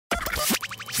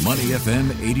Money FM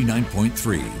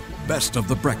 89.3, best of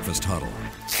the breakfast huddle.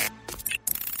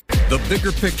 The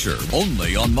bigger picture,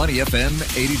 only on Money FM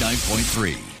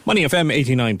 89.3. Money FM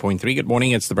 89.3. Good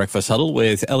morning. It's the Breakfast Huddle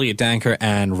with Elliot Danker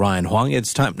and Ryan Huang.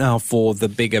 It's time now for the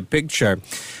bigger picture.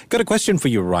 Got a question for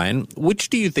you, Ryan. Which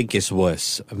do you think is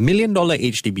worse, $1 million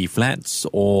HDB flats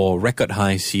or record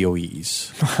high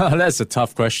COEs? That's a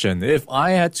tough question. If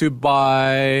I had to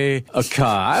buy a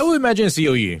car, I would imagine a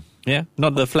COE. Yeah,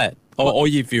 not the flat. Or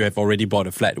if you have already bought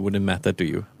a flat, it wouldn't matter to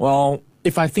you. Well,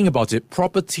 if I think about it,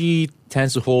 property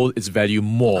tends to hold its value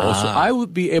more. So I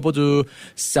would be able to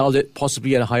sell it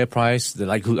possibly at a higher price, the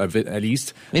likelihood of it at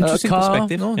least. Interesting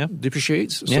perspective.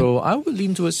 Depreciates. Yeah. So I would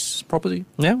lean towards property.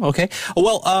 Yeah, okay.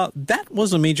 Well, that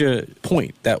was a major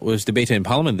point that was debated in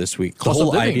Parliament this week. Cost of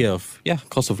living. Idea of,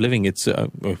 cost of living. It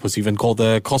was even called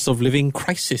the cost of living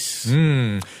crisis.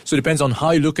 So it depends on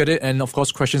how you look at it. And of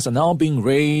course, questions are now being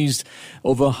raised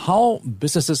over how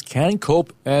businesses can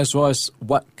cope as well as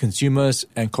what consumers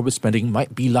and corporate spending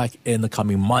might be like in the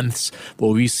coming months.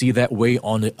 Will we see that weigh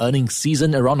on the earnings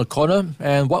season around the corner?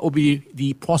 And what will be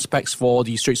the prospects for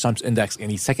the Straits Times Index in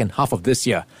the second half of this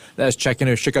year? Let's check in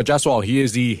with Shekhar Jaswal. He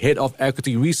is the Head of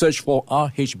Equity Research for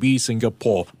RHB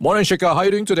Singapore. Morning, Shekhar. How are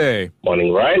you doing today?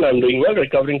 Morning, Ryan. I'm doing well,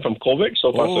 recovering from COVID.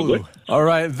 So far, so good. All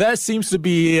right. That seems to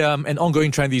be an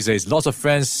ongoing trend these days. Lots of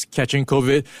friends catching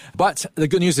COVID. But the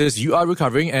good news is you are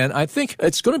recovering. And I think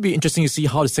it's going to be interesting to see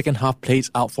how the second half plays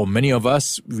out for many of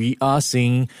us. We are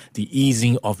seeing the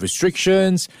easing of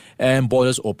restrictions and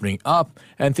borders opening up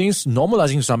and things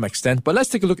normalizing to some extent. But let's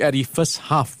take a look at the first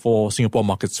half for Singapore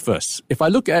markets first. If I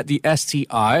look at the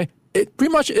STI, it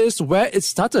pretty much is where it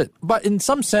started. But in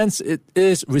some sense, it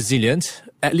is resilient.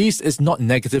 At least it's not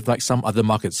negative like some other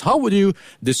markets. How would you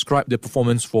describe the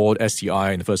performance for the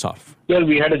STI in the first half? Well,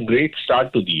 we had a great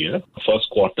start to the year. First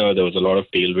quarter, there was a lot of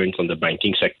tailwinds on the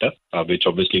banking sector, which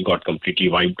obviously got completely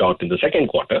wiped out in the second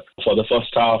quarter. For the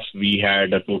first half, we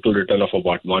had a total return of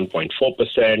about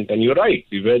 1.4%. And you're right,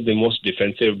 we were the most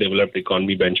defensive developed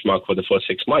economy benchmark for the first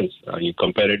 6 months. You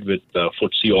compare it with the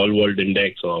FTSE All World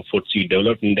Index or FTSE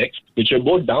Developed Index, which are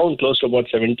both down close to about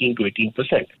 17 to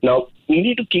 18%. Now, we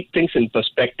need to keep things in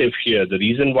perspective here. The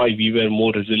reason why we were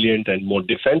more resilient and more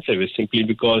defensive is simply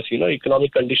because,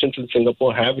 economic conditions in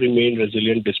Singapore have remained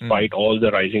resilient despite all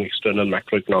the rising external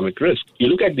macroeconomic risk. You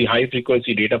look at the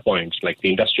high-frequency data points like the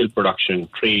industrial production,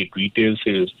 trade, retail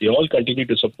sales, they all continue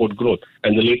to support growth.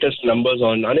 And the latest numbers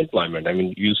on unemployment,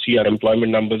 you see our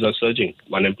employment numbers are surging.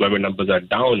 Unemployment numbers are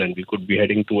down and we could be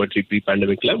heading towards the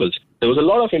pre-pandemic levels. There was a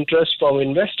lot of interest from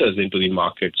investors into the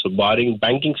market. So barring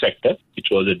banking sector, which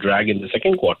was a drag in the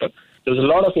second quarter, there was a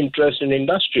lot of interest in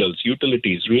industrials,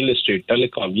 utilities, real estate,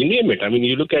 telecom, you name it.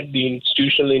 You look at the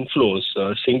institutional inflows,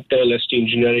 Singtel, ST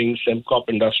Engineering, Sembcorp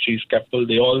Industries, Keppel,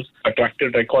 they all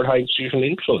attracted record high institutional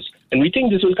inflows. And we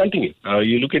think this will continue.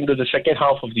 You look into the second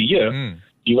half of the year,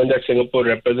 given that Singapore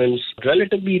represents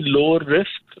relatively lower risk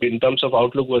in terms of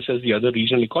outlook versus the other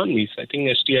regional economies, I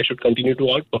think STI should continue to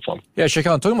outperform. Yeah,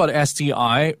 Shekhar, talking about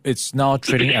STI, it's now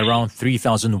trading around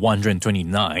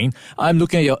 3,129. I'm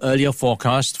looking at your earlier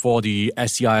forecast for the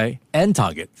STI end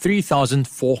target,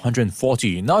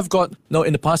 3,440. Now I've got,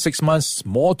 in the past 6 months,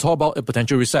 more talk about a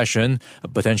potential recession, a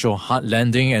potential hard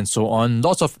landing, and so on.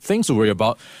 Lots of things to worry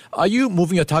about. Are you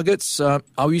moving your targets? Are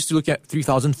we still looking at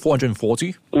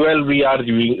 3,440? Well, we are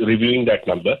reviewing that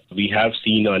number. We have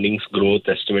seen earnings growth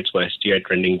estimates for STI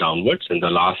trending downwards in the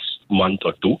last month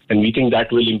or two, and we think that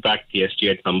will impact the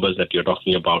STI numbers that you're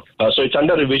talking about. So it's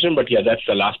under revision, but that's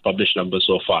the last published number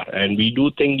so far. And we do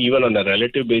think even on a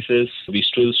relative basis, we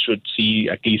still should see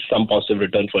at least some positive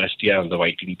return for STI on the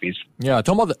YTD base. Yeah,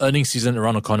 talking about the earnings season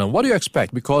around the corner, what do you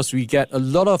expect? Because we get a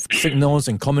lot of signals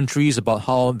and commentaries about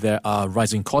how there are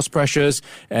rising cost pressures,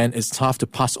 and it's tough to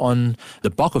pass on the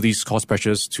bulk of these cost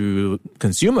pressures to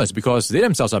consumers because they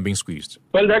themselves are being squeezed.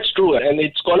 Well, that's true, and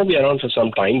it's going to be around for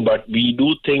some time, but we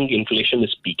do think inflation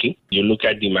is peaking. You look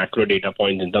at the macro data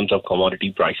points in terms of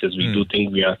commodity prices, we do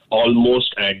think we are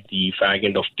almost at the fag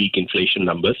end of peak inflation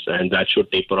numbers, and that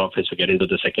should taper off as we get into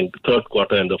the third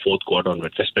quarter and the fourth quarter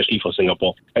onwards, especially for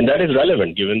Singapore. And that is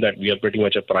relevant given that we are pretty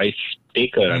much a price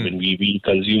taker. We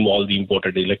consume all the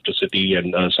imported electricity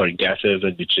and gases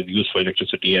which is used for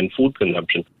electricity and food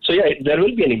consumption. So there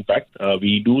will be an impact.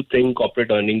 We do think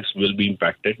corporate earnings will be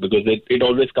impacted because it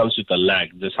always comes with a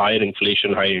lag. This higher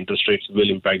inflation, higher interest rates will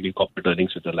impact the corporate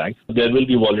earnings with a lag. There will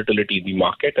be volatility in the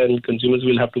market and consumers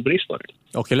will have to brace for it.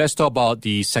 Okay, let's talk about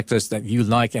the sectors that you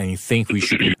like and you think we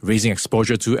should be raising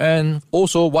exposure to, and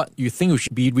also what you think we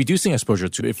should be reducing exposure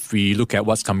to if we look at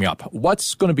what's coming up.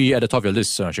 What's going to be at the top of your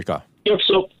list, Shekhar? Yeah,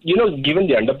 so, given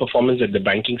the underperformance that the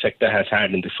banking sector has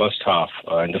had in the first half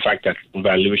and the fact that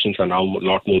valuations are now a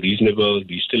lot more reasonable,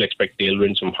 we still expect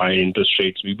tailwinds from higher interest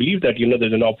rates. We believe that,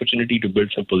 there's an opportunity to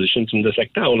build some positions in the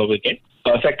sector all over again.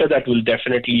 A sector that will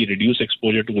definitely reduce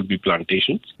exposure to would be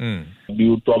plantations. We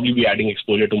would probably be adding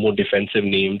exposure to more defensive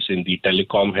names in the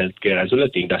telecom, healthcare, as well as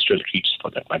the industrial REITs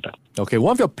for that matter. Okay,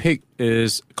 one of your pick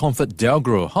is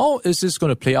ComfortDelgro. How is this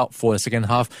going to play out for the second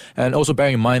half? And also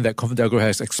bearing in mind that ComfortDelgro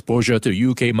has exposure to the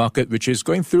UK market, which is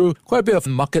going through quite a bit of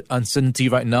market uncertainty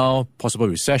right now, possible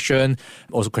recession,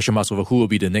 also question marks over who will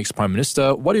be the next Prime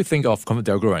Minister. What do you think of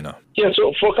ComfortDelgro right now? Yeah,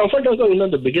 so for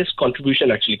ComfortDelgro, the biggest contribution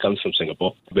actually comes from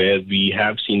Singapore, where we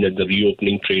have seen that the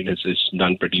reopening trade has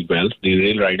done pretty well. The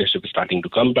rail ridership is starting to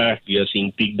come back. We are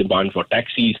seeing peak demand for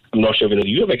taxis. I'm not sure whether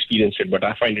you have experienced it, but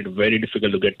I find it very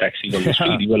difficult to get taxis on the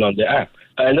street, even on the app.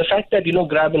 And the fact that,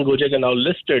 Grab and Gojek are now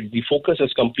listed, the focus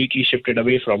has completely shifted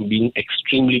away from being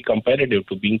extremely competitive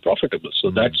to being profitable.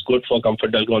 So that's good for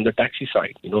ComfortDelgro on the taxi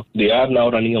side. They are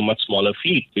now running a much smaller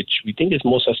fleet, which we think is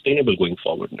more sustainable going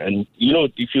forward. And,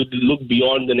 if you look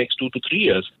beyond the next 2 to 3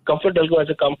 years, ComfortDelgro as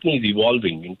a company is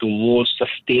evolving into more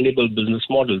sustainable business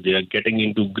model. They are getting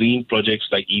into green projects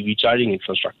like EV charging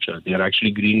infrastructure. They are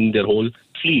actually greening their whole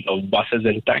fleet of buses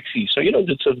and taxis. So,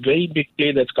 it's a very big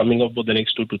play that's coming up for the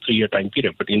next 2 to 3 year time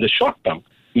period. But in the short term,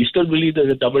 we still believe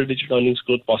there's a double-digit earnings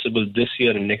growth possible this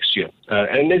year and next year.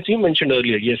 And as you mentioned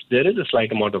earlier, yes, there is a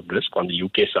slight amount of risk on the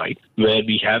UK side, where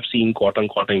we have seen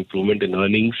quarter-on-quarter improvement in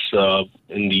earnings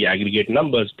in the aggregate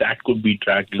numbers. That could be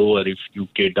dragged lower if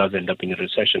UK does end up in a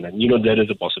recession. And, there is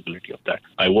a possibility of that.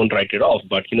 I won't write it off,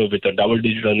 but, with a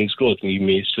double-digit earnings growth, we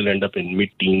may still end up in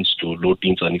mid-teens to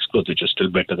low-teens earnings growth, which is still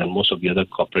better than most of the other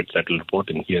corporates that will report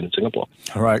in here in Singapore.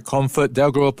 All right,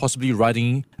 ComfortDelgro possibly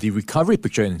riding the recovery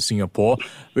picture in Singapore.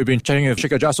 We've been chatting with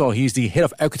Shekhar Jaswal. He's the head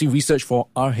of equity research for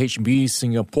RHB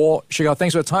Singapore. Shekhar,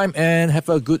 thanks for your time and have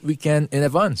a good weekend in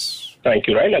advance. Thank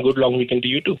you, Ryan. A good long weekend to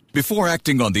you too. Before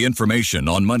acting on the information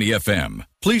on Money FM,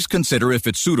 please consider if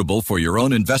it's suitable for your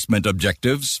own investment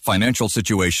objectives, financial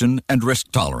situation, and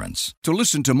risk tolerance. To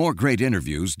listen to more great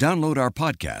interviews, download our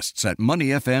podcasts at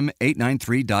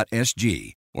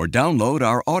moneyfm893.sg or download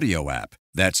our audio app.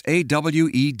 That's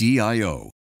AWEDIO.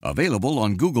 Available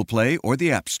on Google Play or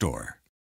the App Store.